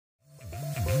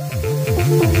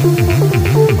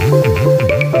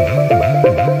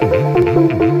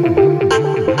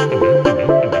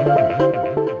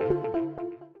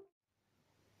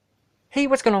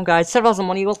What's going on, guys? Several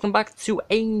money. Welcome back to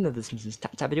another Simpsons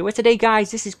Tap video. Today,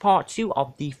 guys, this is part 2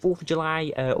 of the 4th of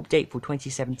July update for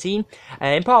 2017.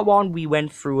 In part 1, we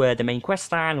went through the main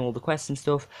quest line, all the quests and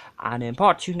stuff, and in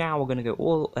part 2 now, we're going to go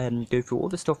through all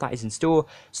the stuff that is in store.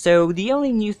 So the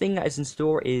only new thing that is in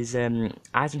store is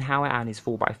Eisenhower and his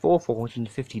 4x4 for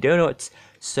 150 donuts.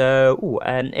 So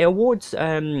it awards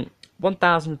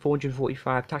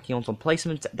 1,445 tachyons on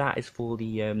placement. That is for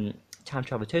the Time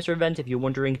Travel Toaster event, if you're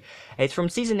wondering. It's from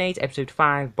Season 8, Episode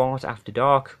 5, Bart After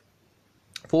Dark.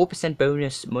 4%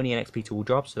 bonus money and XP to all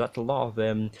jobs, so that's a lot of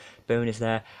bonus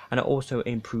there, and it also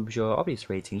improves your obvious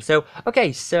rating. So,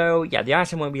 okay, so yeah, the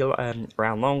item won't be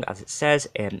around long, as it says.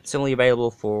 It's only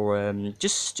available for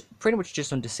just pretty much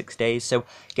just under 6 days, so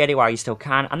get it while you still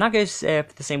can, and that goes the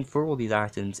same for all these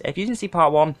items. If you didn't see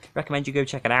part 1, recommend you go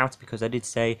check it out, because I did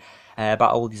say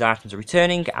about all these items are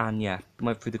returning, and yeah,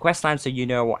 went through the quest line, so you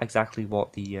know exactly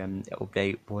what the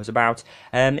update was about.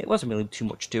 It wasn't really too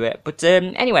much to it, but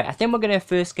anyway, I think we're going to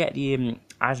first get the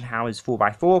Eisenhower's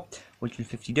 4x4,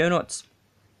 150 donuts.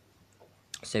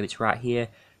 So it's right here.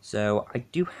 So I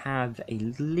do have a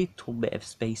little bit of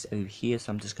space over here,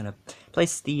 so I'm just going to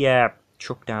place the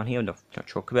truck down here. No, not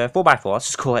truck, 4x4, let's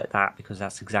just call it that, because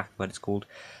that's exactly what it's called.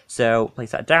 So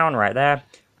place that down right there,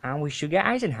 and we should get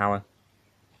Eisenhower.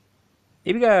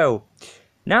 Here we go.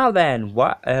 Now then,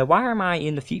 why am I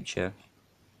in the future?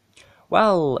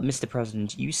 Well, Mr.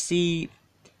 President, you see,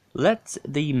 let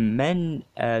the men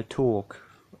talk.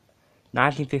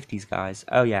 1950s, guys.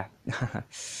 Oh, yeah.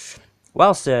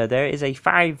 Well, sir, there is a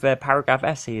 5-paragraph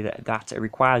essay that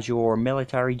requires your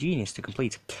military genius to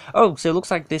complete. Oh, so it looks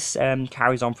like this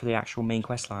carries on for the actual main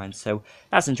quest line, so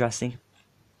that's interesting.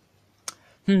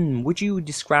 Would you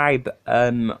describe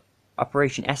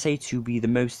Operation Essay to be the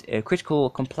most critical,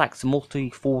 complex,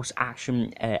 multi-force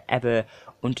action ever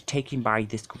undertaken by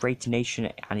this great nation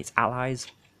and its allies?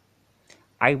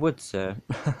 I would, sir.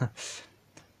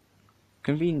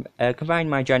 Combine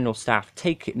my general staff.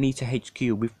 Take me to HQ.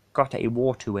 We've got a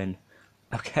war to win.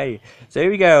 Okay, so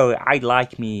here we go. I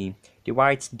like me.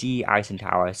 Dwight D.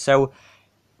 Eisenhower. So,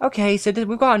 okay, so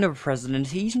we've got another president.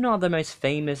 He's not the most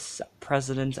famous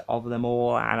president of them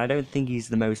all, and I don't think he's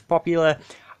the most popular.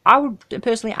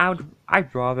 I'd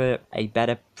rather a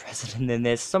better president than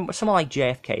this. Someone like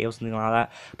JFK or something like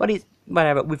that. But it's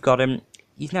whatever. We've got him.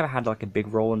 He's never had like a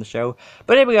big role in the show.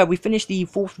 But there we go. We finished the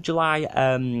 4th of July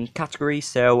category.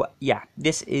 So yeah,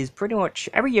 this is pretty much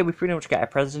every year we pretty much get a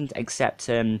president except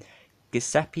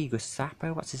Giuseppe,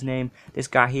 what's his name? This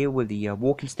guy here with the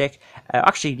walking stick.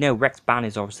 Actually, no, Rex Ban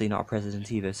is obviously not a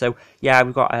president either. So yeah,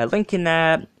 we've got Lincoln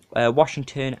there,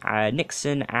 Washington,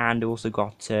 Nixon, and also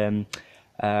got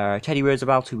Teddy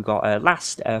Roosevelt, who we got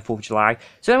last 4th of July.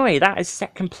 So anyway, that is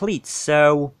set complete.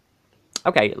 So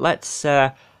okay, let's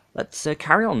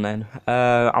carry on then.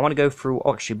 I want to go through.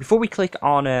 Oh, actually, before we click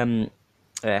on him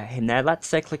there, let's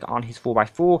click on his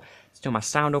 4x4. Let's turn my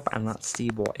sound up and let's see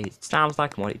what it sounds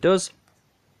like and what it does.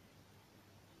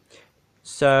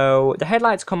 So the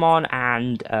headlights come on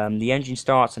and the engine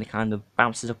starts, and it kind of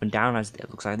bounces up and down as it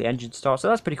looks like the engine starts. So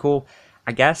that's pretty cool,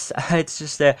 I guess. It's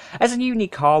just as a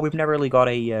unique car. We've never really got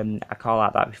a car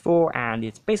like that before, and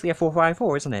it's basically a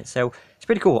 4x4, isn't it? So it's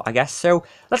pretty cool, I guess. So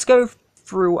let's go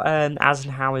through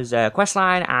Eisenhower's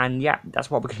questline, and yeah,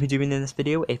 that's what we're going to be doing in this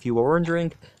video, if you were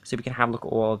wondering, so we can have a look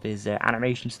at all of his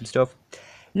animations and stuff.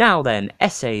 Now then,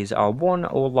 essays are won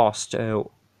or lost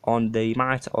on the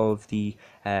might of the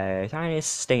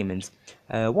tiniest statements.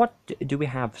 What do we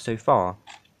have so far?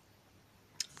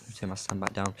 Let me turn my stand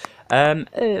back down.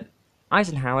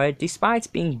 Eisenhower,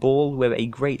 despite being bald with a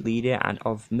great leader and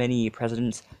of many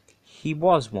presidents, he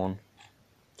was one.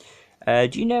 Do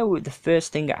you know the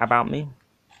first thing about me?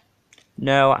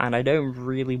 No, and I don't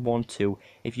really want to.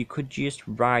 If you could just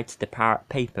write the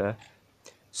paper.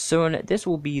 Son, this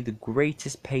will be the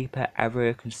greatest paper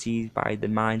ever conceived by the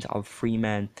minds of free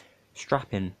men.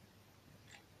 Strap in.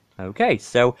 Okay,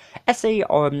 so essay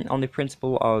on the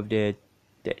principle of the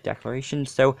Declaration.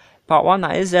 So part 1,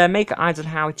 that is make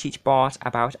Eisenhower teach Bart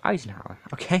about Eisenhower.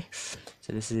 Okay,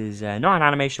 so this is not an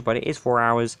animation, but it is 4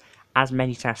 hours. As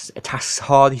many tasks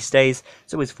are these days,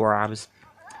 so it's 4 hours.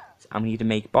 So I'm going to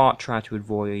make Bart try to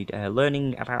avoid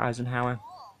learning about Eisenhower.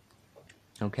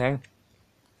 Okay.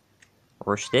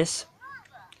 Rush this.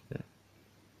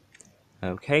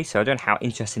 Okay, so I don't know how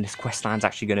interesting this quest line is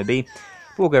actually going to be.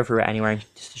 But we'll go through it anyway,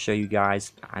 just to show you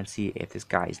guys and see if this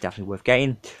guy is definitely worth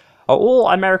getting. Are all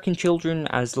American children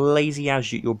as lazy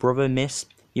as your brother, miss?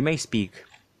 You may speak.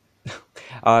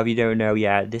 If you don't know,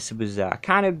 yeah, this was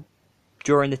kind of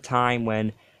during the time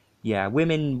when, yeah,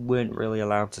 women weren't really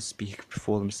allowed to speak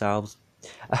for themselves.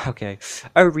 Okay.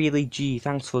 Oh, really? Gee,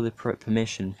 thanks for the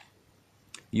permission.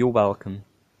 You're welcome.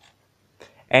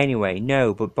 Anyway,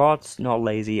 no, but Bart's not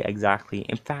lazy exactly.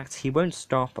 In fact, he won't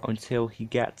stop until he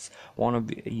gets one of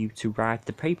you to write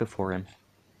the paper for him.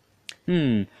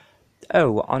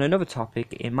 Oh, on another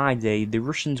topic, in my day, the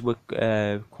Russians were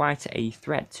quite a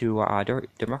threat to our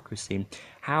democracy.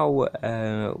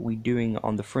 How we doing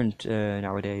on the front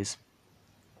nowadays?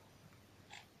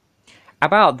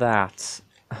 About that.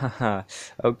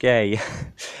 Okay.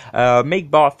 Make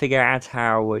Bart figure out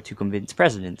how to convince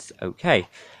presidents. Okay.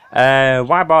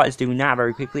 While Bart is doing that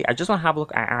very quickly, I just want to have a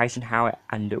look at Eisenhower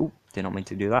and... Oh, did not mean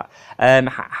to do that.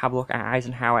 Have a look at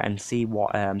Eisenhower and see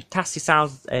what Tasty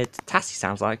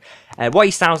sounds like. What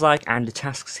he sounds like and the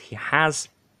tasks he has.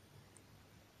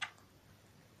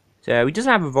 So he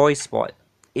doesn't have a voice, but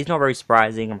it's not very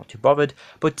surprising. I'm not too bothered.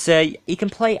 But he can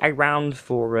play around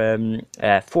for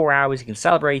 4 hours. He can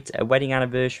celebrate a wedding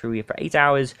anniversary for 8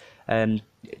 hours.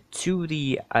 To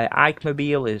the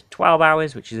Ike-mobile is 12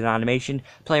 hours, which is an animation.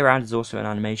 Play around is also an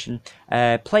animation.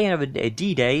 Playing of a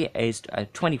D-Day is a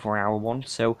 24-hour one.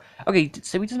 So okay,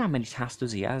 so he doesn't have many tasks,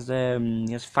 does he? He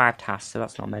has 5 tasks, so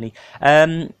that's not many.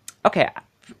 Okay,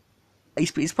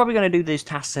 he's probably going to do those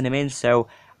tasks in a minute, so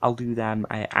I'll do them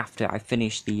after I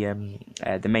finish the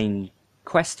main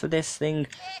quest for this thing.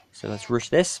 So let's rush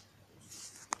this.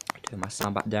 Turn my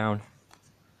sound back down.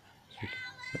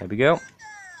 There we go.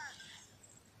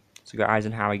 So got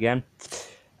Eisenhower again.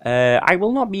 I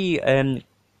will not be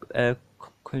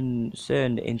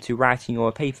concerned into writing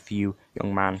your paper for you,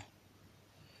 young man.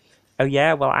 Oh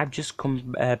yeah, well I've just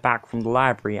come back from the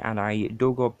library and I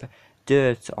dug up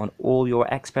dirt on all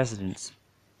your ex-presidents.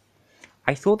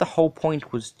 I thought the whole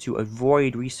point was to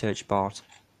avoid research, Bart.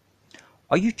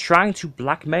 Are you trying to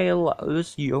blackmail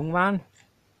us, young man?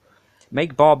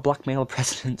 Make Bart blackmail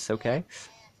presidents, okay?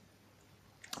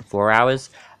 4 hours.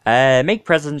 Make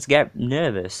presidents get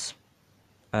nervous.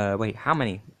 Wait, how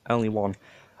many? Only one.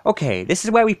 Okay, this is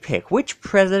where we pick. Which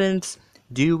president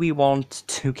do we want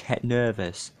to get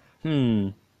nervous?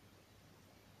 So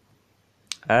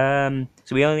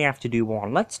we only have to do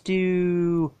one. Let's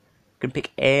do... We can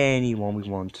pick anyone we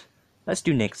want. Let's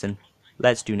do Nixon.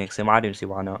 Let's do Nixon. I don't see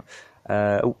why not.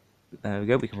 Oh, there we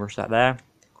go. We can rush that there.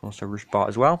 We can also rush Bart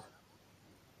as well.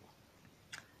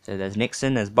 So there's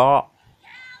Nixon, there's Bart.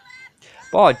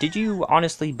 Bart, did you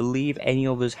honestly believe any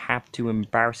of us have two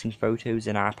embarrassing photos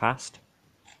in our past?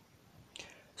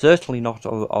 Certainly not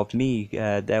of me.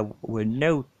 There were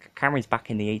no cameras back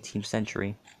in the 18th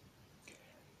century.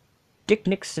 Dick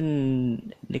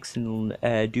Nixon,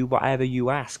 do whatever you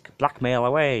ask. Blackmail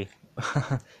away.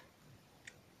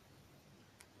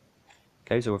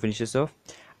 Okay, so we'll finish this off.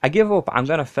 I give up. I'm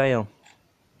gonna fail.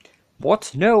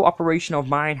 What? No operation of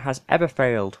mine has ever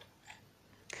failed.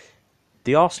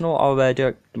 The arsenal of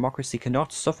democracy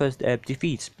cannot suffer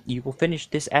defeat. You will finish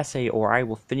this essay, or I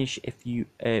will finish it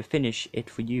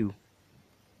for you.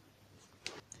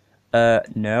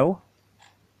 No.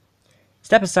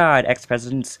 Step aside,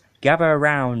 ex-presidents. Gather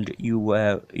around.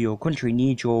 Your country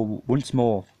needs you once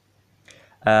more.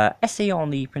 Essay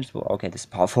on the principle. Okay, this is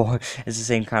part 4. It's the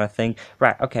same kind of thing.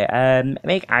 Right. Okay.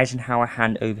 Make Eisenhower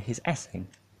hand over his essay.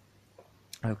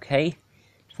 Okay.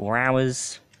 4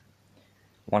 hours.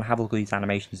 Want to have a look at these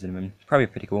animations in them. Probably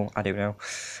pretty cool. I don't know.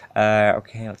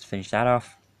 Okay, let's finish that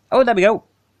off. Oh, there we go.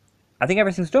 I think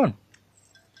everything's done.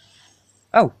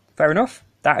 Oh, fair enough.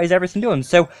 That is everything done.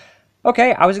 So,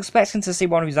 okay, I was expecting to see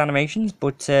one of his animations,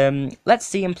 but let's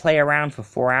see him play around for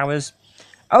 4 hours.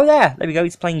 Oh, there we go.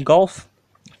 He's playing golf.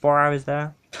 4 hours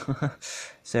there.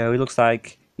 So, it looks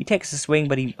like he takes a swing,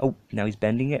 but oh, now he's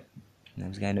bending it. Now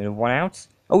he's getting another one out.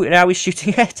 Oh, now he's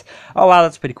shooting it. Oh, wow,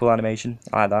 that's a pretty cool animation.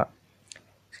 I like that.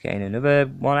 Getting another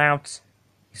one out.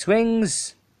 He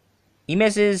swings. He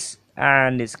misses.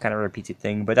 And it's kind of a repeated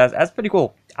thing. But that's pretty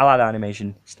cool. I like that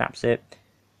animation. Snaps it.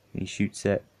 And he shoots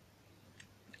it.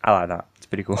 I like that. It's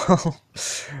pretty cool.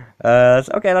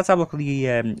 Okay, let's have a look at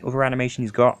the other animation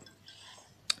he's got.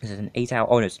 This is an 8-hour...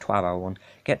 Oh, no, it's a 12-hour one.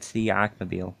 Get to the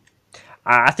Ike-mobile.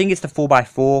 I think it's the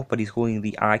 4x4, but he's calling it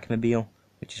the Ike-mobile,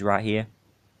 which is right here.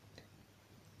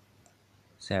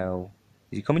 So,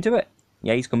 is he coming to it?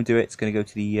 Yeah, he's coming to it. It's going to go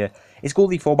to the... it's called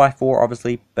the 4x4,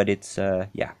 obviously, but it's...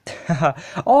 yeah.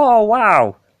 Oh,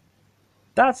 wow!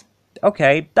 That's...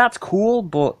 Okay, that's cool,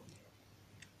 but...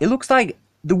 It looks like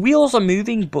the wheels are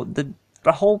moving, but the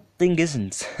whole thing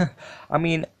isn't. I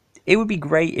mean, it would be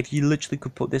great if you literally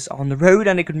could put this on the road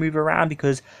and it could move around,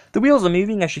 because the wheels are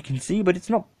moving, as you can see, but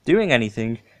it's not doing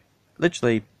anything.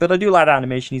 Literally. But I do like that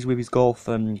animation. He's with his golf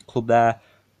club there,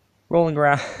 rolling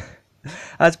around.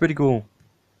 That's pretty cool.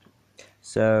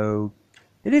 So,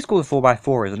 it is called a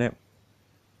 4x4, isn't it?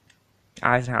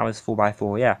 Eisenhower's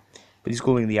 4x4, yeah. But he's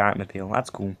calling the Automobile. That's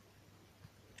cool.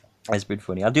 That's pretty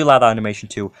funny. I do like that animation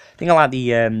too. I think I like the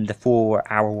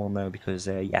 4-hour one though because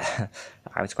yeah,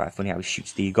 that was quite funny how he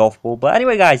shoots the golf ball. But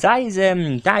anyway, guys, that is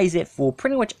it for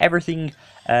pretty much everything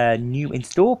new in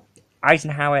store.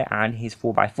 Eisenhower and his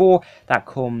 4x4 that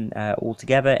come all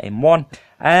together in one.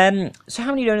 So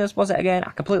how many donuts was it again?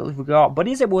 I completely forgot. But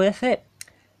is it worth it?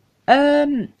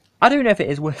 I don't know if it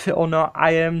is worth it or not.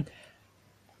 I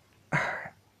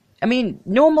mean,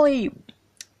 normally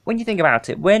when you think about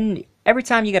it, every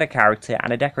time you get a character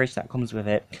and a decoration that comes with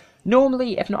it,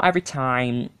 normally, if not every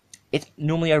time, it's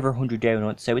normally over 100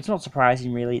 donuts. So it's not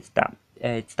surprising, really.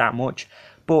 It's that much.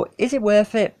 But is it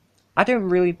worth it? I don't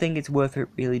really think it's worth it,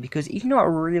 really, because he's not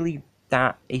really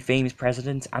that a famous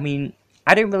president. I mean,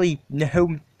 I don't really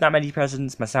know that many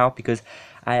presidents myself because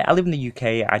I live in the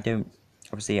UK.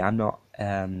 Obviously, I'm not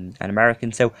an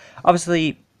American, so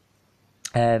obviously,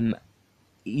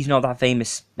 he's not that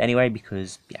famous anyway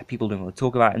because yeah, people don't really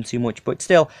talk about him too much. But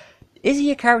still, is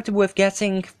he a character worth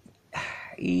getting?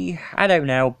 I don't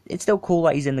know. It's still cool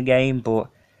that he's in the game, but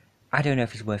I don't know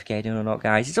if he's worth getting or not,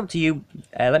 guys. It's up to you.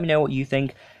 Let me know what you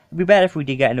think. It'd be better if we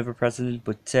did get another president,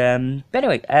 but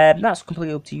anyway, that's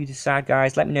completely up to you to decide,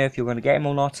 guys. Let me know if you're going to get him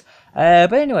or not.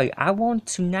 But anyway, I want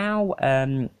to now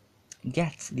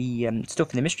get the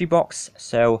stuff in the mystery box.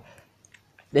 So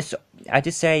this, I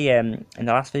did say in the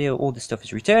last video, all this stuff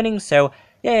is returning. So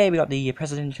yeah, we got the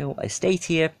presidential estate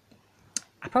here.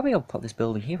 I probably will put this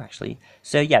building here actually.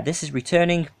 So yeah, this is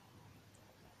returning.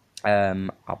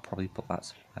 I'll probably put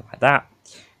that like that.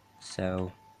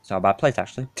 So it's not a bad place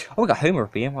actually. Oh, we got Homer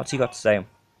up here. What's he got to say?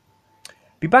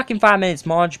 Be back in 5 minutes,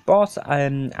 Marge. Bart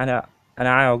and I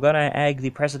are gonna egg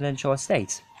the presidential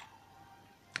estate.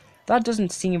 That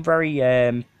doesn't seem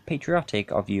very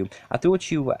patriotic of you. I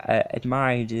thought you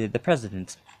admired the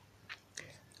president.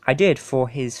 I did for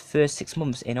his first 6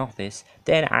 months in office.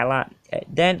 Then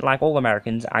like all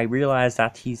Americans, I realized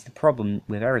that he's the problem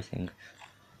with everything.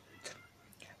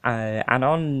 And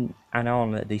on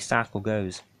the cycle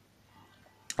goes.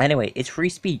 Anyway, it's free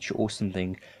speech or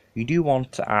something. You do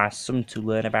want some to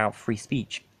learn about free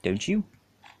speech, don't you?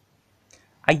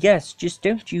 I guess, just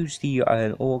don't use the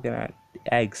organic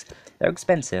eggs. They're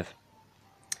expensive.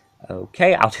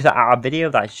 Okay, I'll do that out of video.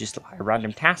 That's just like a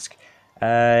random task.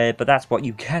 But that's what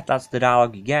you get. That's the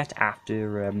dialogue you get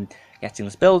after getting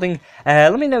this building.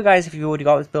 Let me know, guys, if you've already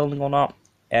got this building or not.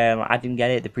 I didn't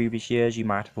get it the previous years. You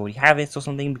might have already have it or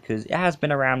something because it has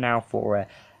been around now for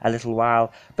a little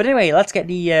while. But anyway, let's get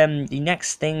the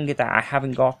next thing that I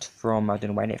haven't got from, I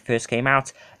don't know when it first came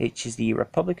out, which is the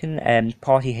Republican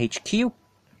Party HQ.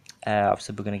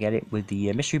 Obviously, we're going to get it with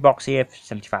the mystery box here for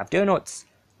 75 donuts.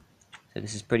 So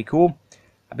this is pretty cool.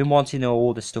 I've been wanting to know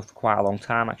all this stuff for quite a long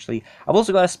time, actually. I've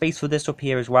also got a space for this up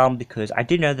here as well, because I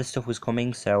did know this stuff was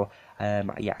coming, so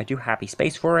yeah, I do have a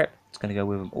space for it. It's going to go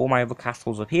with all my other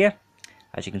castles up here.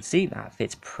 As you can see, that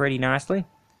fits pretty nicely.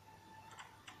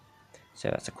 So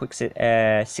that's a quick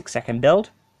 6-second build,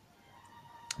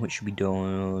 which should be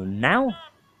done now.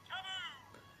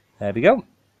 There we go.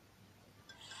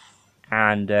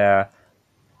 And,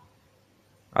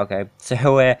 okay,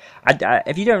 so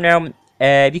if you don't know,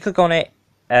 if you click on it,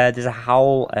 there's a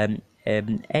howl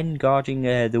engaging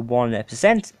the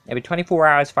 1%. Every 24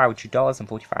 hours, $500 and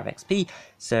 45 XP.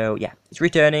 So, yeah, it's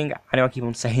returning. I know I keep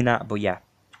on saying that, but yeah,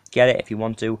 get it if you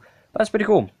want to. But that's pretty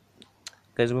cool.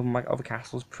 Goes with my other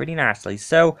castles pretty nicely.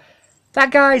 So,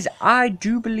 that, guys, I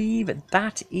do believe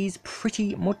that is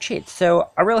pretty much it.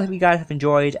 So, I really hope you guys have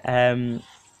enjoyed.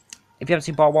 If you haven't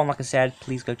seen part 1, like I said,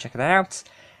 please go check it out.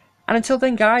 And until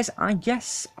then, guys, I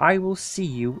guess I will see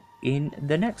you in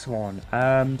the next one.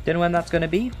 Don't know when that's going to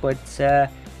be, but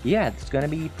yeah, it's going to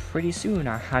be pretty soon,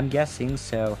 I'm guessing.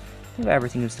 So, I think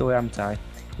everything is still, haven't I?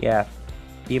 Yeah,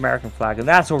 the American flag, and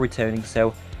that's all returning,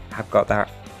 so I've got that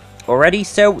already.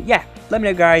 So, yeah, let me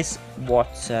know, guys, what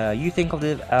you think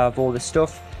of all this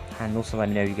stuff, and also let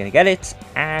me know if you're going to get it.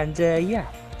 And yeah,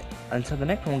 until the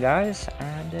next one, guys,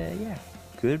 and yeah.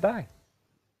 Goodbye.